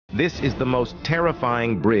This is the most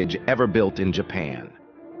terrifying bridge ever built in Japan.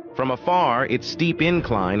 From afar, its steep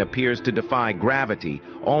incline appears to defy gravity,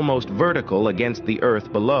 almost vertical against the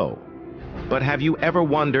earth below. But have you ever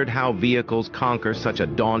wondered how vehicles conquer such a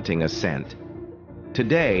daunting ascent?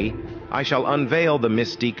 Today, I shall unveil the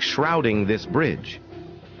mystique shrouding this bridge.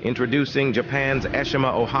 Introducing Japan's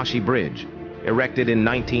Eshima Ohashi Bridge, erected in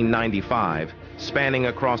 1995, spanning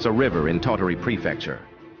across a river in Tottori Prefecture.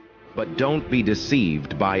 But don't be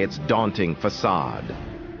deceived by its daunting facade.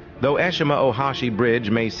 Though Eshima Ohashi Bridge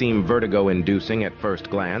may seem vertigo-inducing at first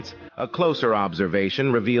glance, a closer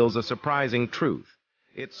observation reveals a surprising truth.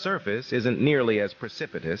 Its surface isn't nearly as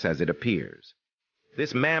precipitous as it appears.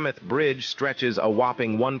 This mammoth bridge stretches a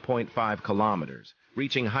whopping 1.5 kilometers,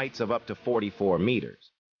 reaching heights of up to 44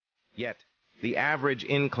 meters. Yet, the average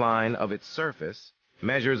incline of its surface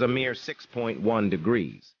measures a mere 6.1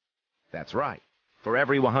 degrees. That's right. For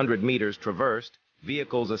every 100 meters traversed,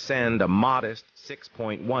 vehicles ascend a modest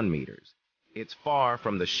 6.1 meters. It's far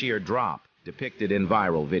from the sheer drop depicted in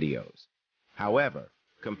viral videos. However,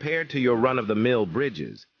 compared to your run-of-the-mill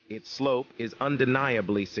bridges, its slope is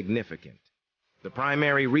undeniably significant. The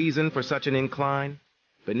primary reason for such an incline?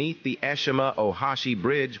 Beneath the Eshima Ohashi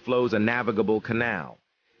Bridge flows a navigable canal.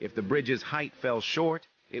 If the bridge's height fell short,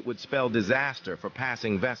 it would spell disaster for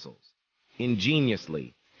passing vessels.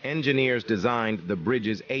 Ingeniously, engineers designed the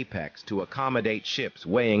bridge's apex to accommodate ships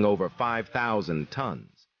weighing over 5,000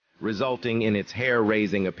 tons, resulting in its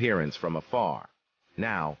hair-raising appearance from afar.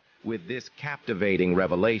 Now, with this captivating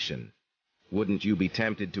revelation, wouldn't you be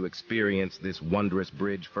tempted to experience this wondrous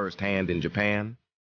bridge firsthand in Japan?